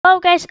Oh,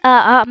 guys.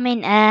 Oh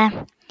my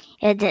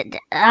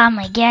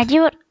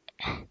God,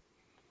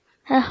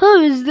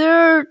 who is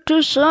there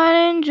to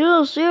sign in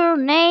just your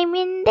name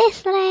in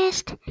this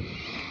list?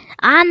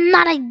 I'm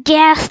not a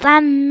guest.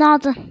 I'm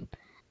not a.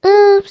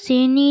 Oops,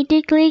 you need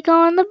to click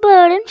on the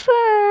button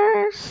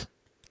first.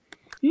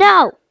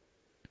 No.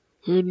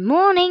 Good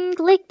morning.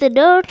 Click the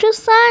door to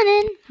sign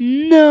in.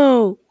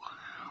 No.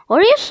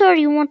 Are you sure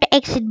you want to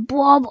exit,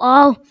 Bob?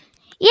 Oh,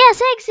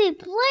 yes, exit,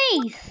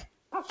 please.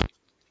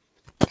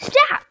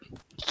 Stop.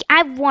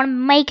 I want to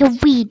make a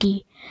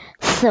video.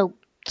 So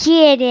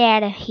get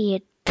out of here,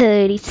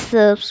 30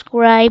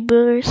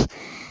 subscribers.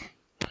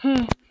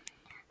 Hmm,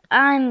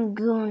 I'm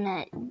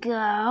gonna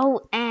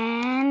go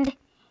and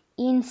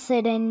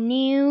insert a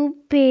new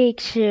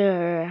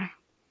picture.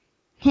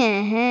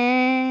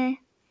 Okay,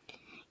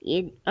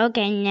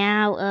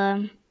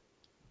 now,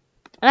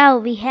 oh,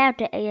 we have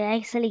to,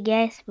 actually,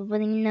 guys,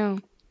 but no.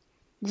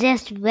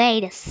 Just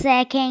wait a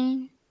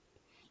second.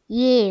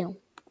 Yeah,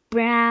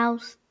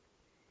 browse.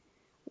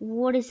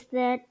 What is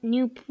that?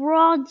 New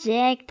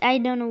project? I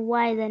don't know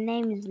why the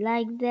name is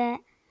like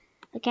that.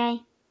 Okay.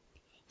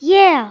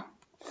 Yeah,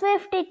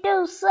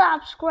 52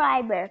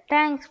 subscriber.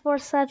 Thanks for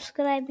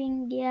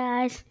subscribing,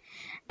 guys.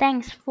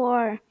 Thanks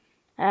for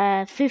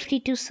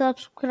 52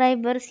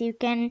 subscribers. You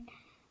can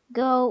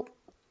go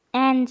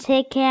and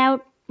check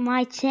out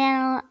my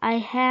channel. I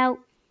have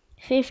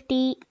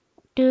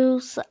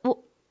 52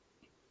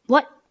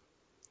 what?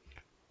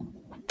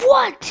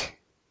 What?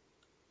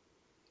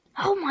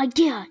 Oh my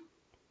God.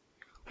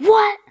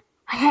 What?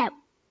 I have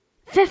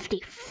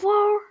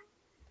 54?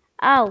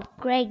 Oh,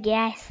 great,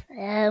 guys.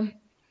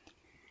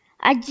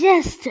 I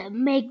just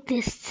make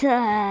this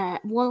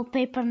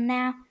wallpaper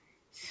now.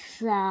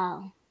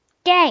 So,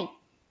 okay.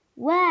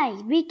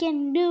 Why? We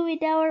can do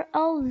it our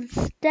own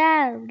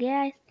style,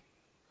 guys.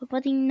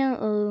 But you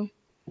know,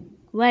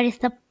 where is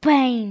the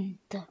paint?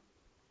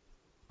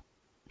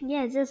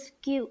 Yeah, just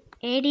give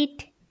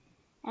edit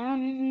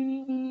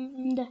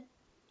and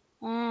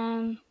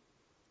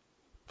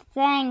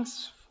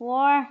thanks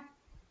for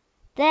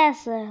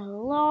that's a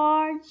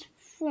large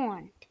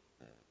font.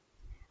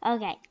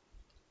 Okay,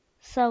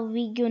 so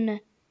we gonna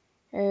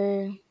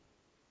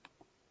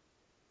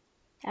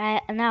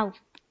now.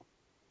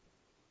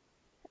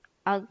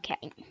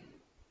 Okay.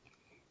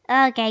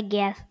 Okay,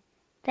 guys.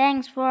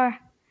 Thanks for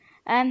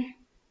um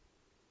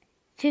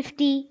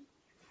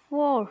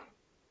 54.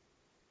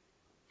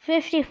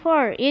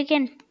 54. You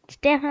can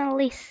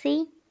definitely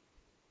see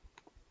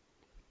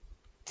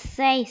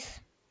says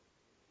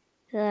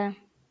uh,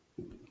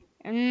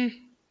 um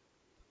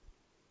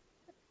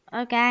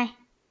okay.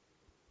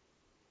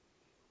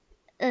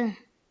 Uh,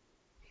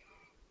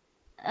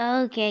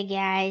 okay,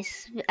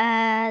 guys.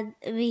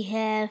 We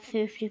have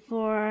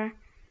 54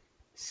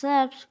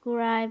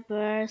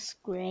 subscribers.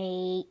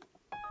 Great.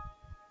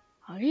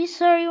 Are you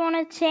sure you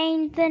want to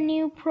change the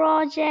new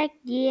project?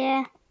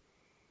 Yeah.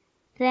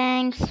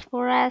 Thanks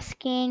for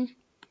asking.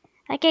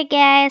 Okay,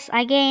 guys.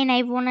 Again,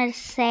 I want to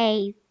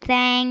say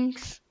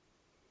thanks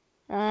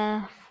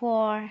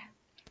for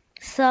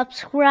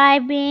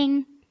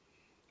subscribing.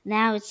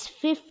 Now it's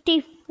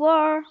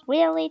 54.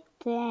 Really?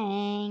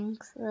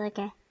 Thanks.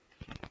 Okay.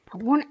 I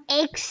want to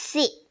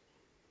exit.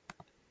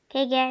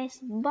 Okay, guys.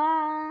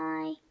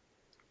 Bye.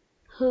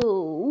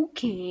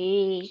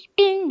 Okay.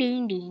 Ding,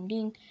 ding, ding,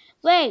 ding.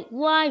 Wait,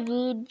 why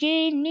would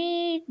you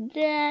need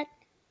that?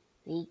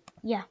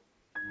 Yeah.